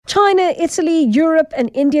China, Italy, Europe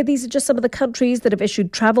and India, these are just some of the countries that have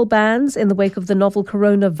issued travel bans in the wake of the novel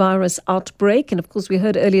coronavirus outbreak. And of course, we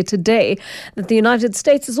heard earlier today that the United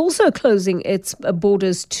States is also closing its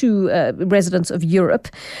borders to residents of Europe.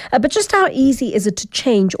 But just how easy is it to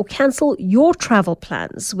change or cancel your travel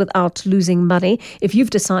plans without losing money if you've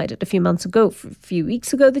decided a few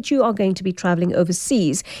weeks ago that you are going to be traveling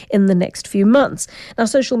overseas in the next few months? Now,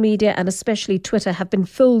 social media and especially Twitter have been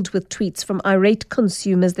filled with tweets from irate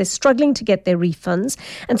consumers. They're struggling to get their refunds.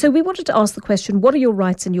 And so we wanted to ask the question, what are your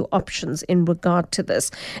rights and your options in regard to this?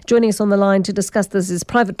 Joining us on the line to discuss this is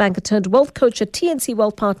private banker turned wealth coach at TNC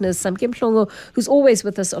Wealth Partners, Samke Mhlongo, who's always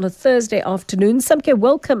with us on a Thursday afternoon. Samke,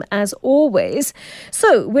 welcome as always.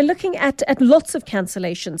 So we're looking at lots of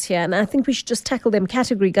cancellations here, and I think we should just tackle them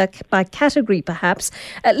category by category perhaps.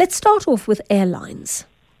 Let's start off with airlines.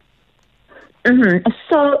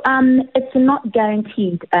 So it's not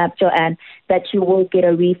guaranteed, Joanne, that you will get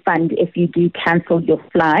a refund if you do cancel your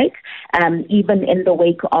flight, even in the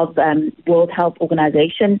wake of World Health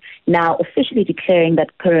Organization now officially declaring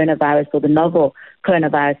that coronavirus or the novel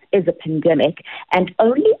coronavirus is a pandemic. And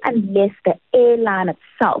only unless the airline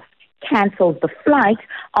itself cancels the flight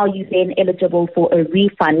are you then eligible for a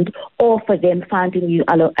refund or for them finding you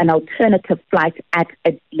an alternative flight at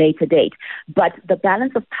a later date. But the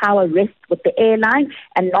balance of power rests with the airline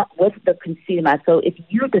and not with the consumer. So if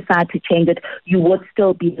you decide to change it, you would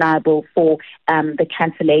still be liable for the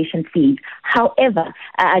cancellation fees. However,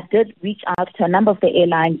 I did reach out to a number of the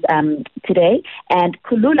airlines today, and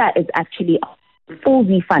Kulula is actually full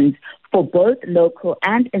refunds for both local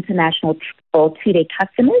and international or two-day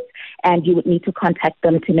customers, and you would need to contact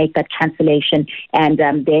them to make that cancellation, and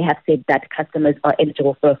they have said that customers are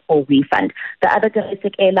eligible for a full refund. The other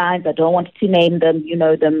domestic airlines, I don't want to name them, you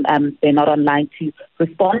know them, they're not online to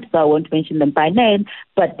respond, so I won't mention them by name,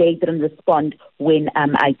 but they didn't respond when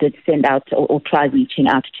I did send out or try reaching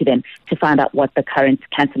out to them to find out what the current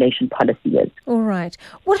cancellation policy is. All right.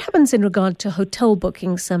 What happens in regard to hotel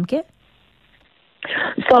bookings, Samke?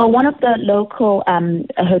 So one of the local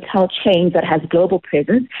hotel chains that has global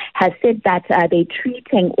presence has said that they're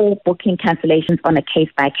treating all booking cancellations on a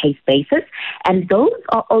case-by-case basis. And those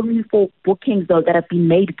are only for bookings, though, that have been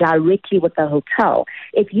made directly with the hotel.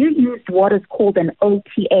 If you used what is called an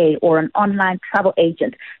OTA or an online travel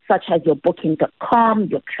agent, such as your Booking.com,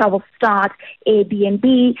 your Travel Start,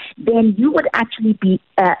 Airbnb, then you would actually be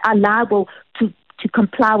liable to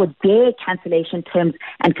comply with their cancellation terms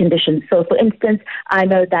and conditions. So, for instance, I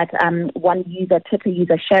know that one user, Twitter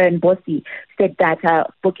user, Sharon Bossi, said that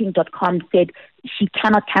Booking.com said she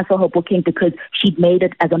cannot cancel her booking because she'd made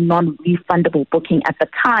it as a non-refundable booking at the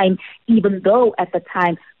time, even though at the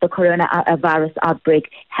time the coronavirus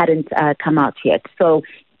outbreak hadn't come out yet. So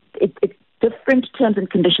it's different terms and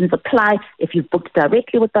conditions apply if you've booked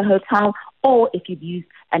directly with the hotel or if you've used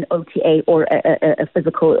an OTA or a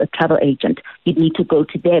physical travel agent. You'd need to go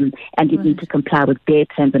to them and you'd need to comply with their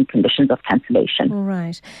terms and conditions of cancellation. All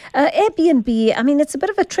right. Airbnb, I mean, it's a bit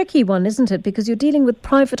of a tricky one, isn't it? Because you're dealing with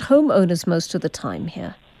private homeowners most of the time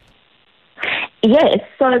here. Yes,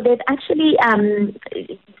 so they've actually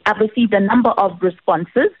I've received a number of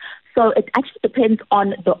responses. So it actually depends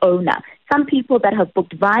on the owner. Some people that have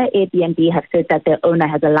booked via Airbnb have said that their owner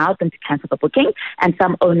has allowed them to cancel the booking, and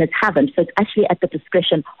some owners haven't. So it's actually at the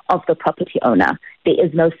discretion of the property owner. There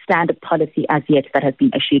is no standard policy as yet that has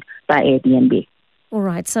been issued by Airbnb. All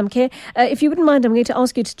right, Samke. If you wouldn't mind, I'm going to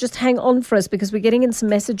ask you to just hang on for us because we're getting in some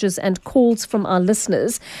messages and calls from our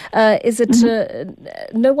listeners. Is it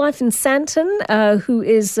No Wife in Sandton, who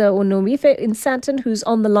is, or Nomife in Sandton, who's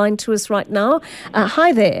on the line to us right now?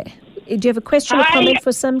 Hi there. Do you have a question or comment for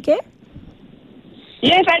Samke?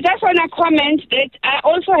 Yes, I just want to comment that I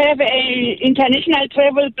also have a international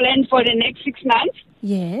travel plan for the next 6 months.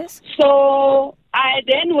 Yes. So I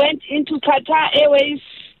then went into Qatar Airways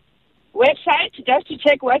website just to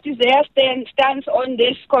check what is their stance on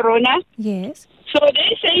this corona. Yes. So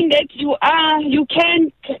they're saying that you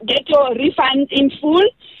can get your refund in full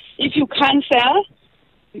if you cancel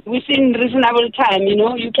within reasonable time. You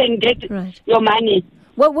know, you can get your money.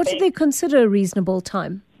 Well, what do they consider a reasonable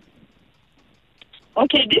time?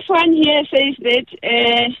 Okay, this one here says that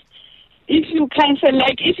if you cancel,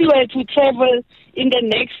 like if you were to travel in the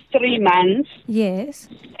next 3 months, yes,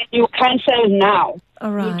 and you cancel now,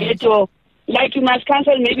 all right, you get your, like you must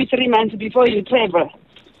cancel maybe 3 months before you travel.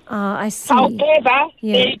 I see. However,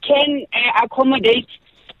 they can accommodate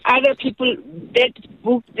other people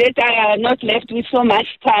that are not left with so much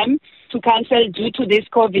time to cancel due to this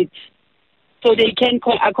COVID. So they can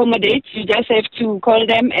accommodate. You just have to call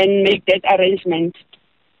them and make that arrangement.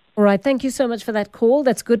 All right, thank you so much for that call.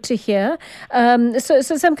 That's good to hear. So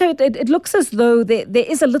Samke, it looks as though there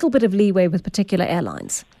is a little bit of leeway with particular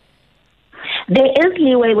airlines. There is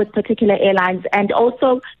leeway with particular airlines, and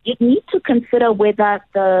also you need to consider whether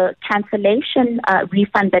the cancellation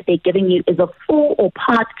refund that they're giving you is a full or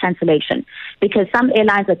part cancellation, because some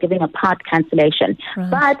airlines are giving a part cancellation. Right.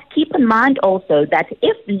 But keep in mind also that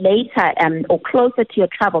if later or closer to your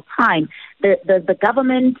travel time, the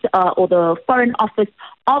government or the foreign office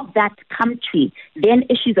of that country then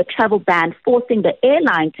issues a travel ban forcing the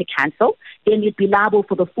airline to cancel, then you'd be liable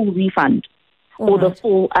for the full refund. Or the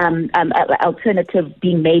full alternative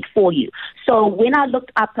being made for you. So when I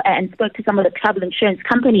looked up and spoke to some of the travel insurance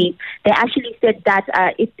companies, they actually said that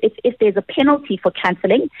if there's a penalty for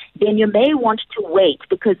cancelling, then you may want to wait,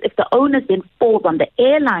 because if the onus then falls on the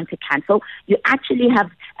airline to cancel, you actually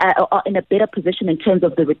are in a better position in terms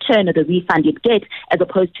of the return or the refund you'd get, as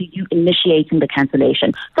opposed to you initiating the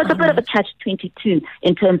cancellation. So it's a bit of a catch-22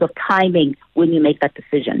 in terms of timing when you make that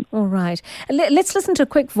decision. All right. Let's listen to a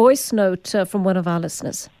quick voice note from one of our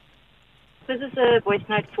listeners. This is a voice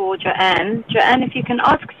note for Joanne. Joanne, if you can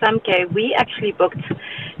ask Samke, we actually booked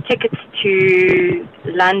tickets to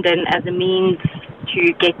London as a means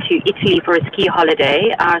to get to Italy for a ski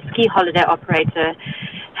holiday. Our ski holiday operator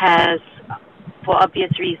has, for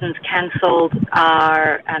obvious reasons, cancelled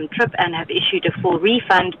our trip and have issued a full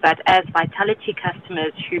refund. But as Vitality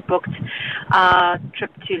customers who booked our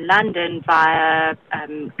trip to London via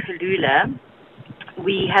Kulula,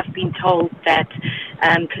 we have been told that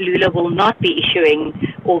Kulula will not be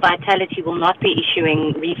issuing, or Vitality will not be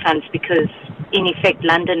issuing refunds, because in effect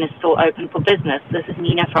London is still open for business. This is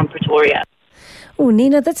Nina from Pretoria. Oh,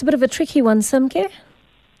 Nina, that's a bit of a tricky one, Samke.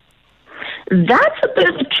 That's a bit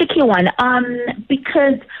of a tricky one,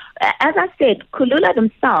 because, as I said, Kulula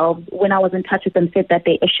themselves, when I was in touch with them, said that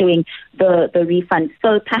they're issuing the refund.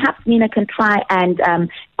 So perhaps Nina can try and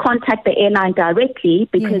contact the airline directly,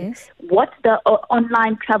 because what the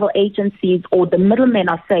online travel agencies or the middlemen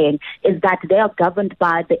are saying is that they are governed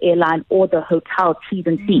by the airline or the hotel T's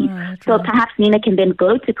and C's. So perhaps Nina can then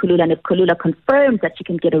go to Kulula, and if Kulula confirms that she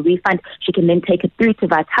can get a refund, she can then take it through to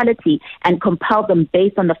Vitality and compel them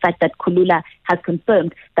based on the fact that Kulula has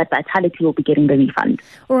confirmed that Vitality will be getting the refund.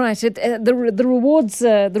 All right. The rewards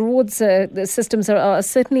the systems are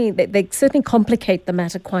certainly they certainly complicate the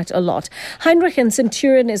matter quite a lot. Heinrich in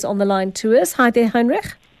Centurion is on the line to us. Hi there,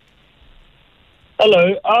 Heinrich.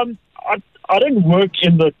 Hello. I don't work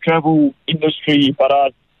in the travel industry, but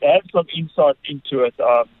I have some insight into it,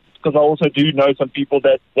 because I also do know some people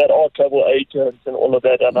that are travel agents and all of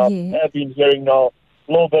that, and I have been hearing now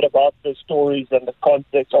a little bit about the stories and the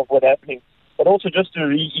context of what's happening. But also, just to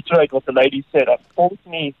reiterate what the lady said,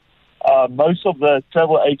 unfortunately, most of the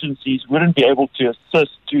travel agencies wouldn't be able to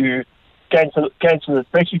assist to cancel,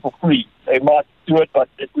 especially for free. They might do it, but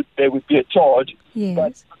there would be a charge. Yes.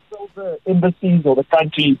 But until the embassies or the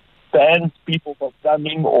country bans people from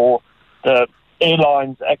coming, or the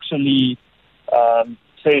airlines actually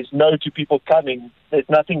says no to people coming, there's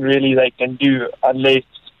nothing really they can do unless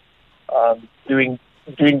doing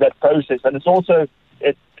that process. And it's also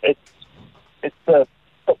it's the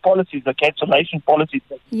policies, the cancellation policies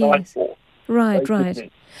that designed for.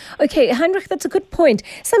 Right. Okay, Heinrich, that's a good point.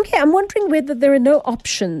 Samke, I'm wondering whether there are no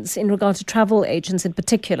options in regard to travel agents in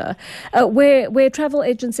particular, where travel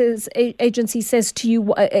agency says to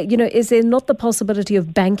you, is there not the possibility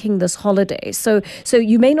of banking this holiday? So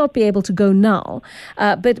you may not be able to go now,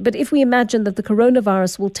 but if we imagine that the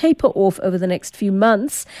coronavirus will taper off over the next few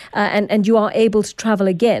months, and you are able to travel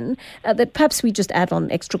again, that perhaps we just add on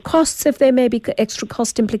extra costs if there may be extra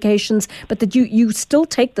cost implications, but that you still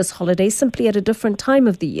take this holiday simply at a different time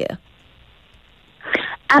of the year.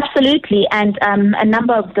 Absolutely, and a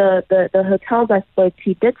number of the hotels I spoke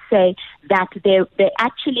to did say that they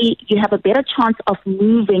actually, you have a better chance of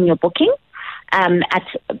moving your booking at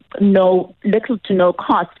little to no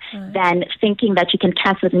cost than thinking that you can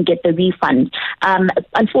cancel it and get the refund.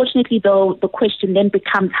 Unfortunately, though, the question then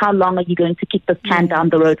becomes, how long are you going to kick this can down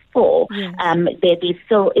the road for? There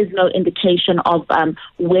still is no indication of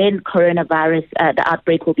when coronavirus, the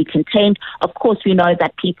outbreak will be contained. Of course, we know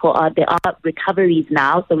that there are recoveries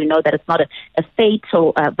now, so we know that it's not a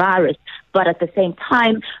fatal virus. But at the same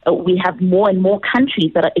time, we have more and more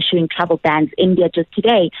countries that are issuing travel bans. India just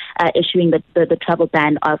today issuing the travel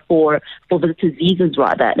ban for visitor visas,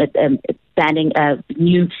 rather, banning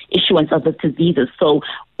new issuance of visitor visas. So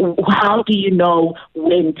how do you know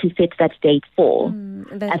when to set that date for?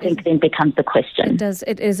 I think then becomes the question. It does.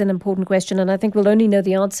 It is an important question, and I think we'll only know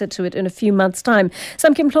the answer to it in a few months' time.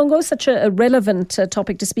 Samkem Mhlongo, such a relevant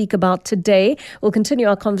topic to speak about today. We'll continue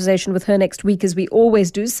our conversation with her next week, as we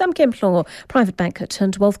always do. Samkem Mhlongo, private banker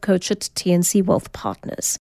turned wealth coach at TNC Wealth Partners.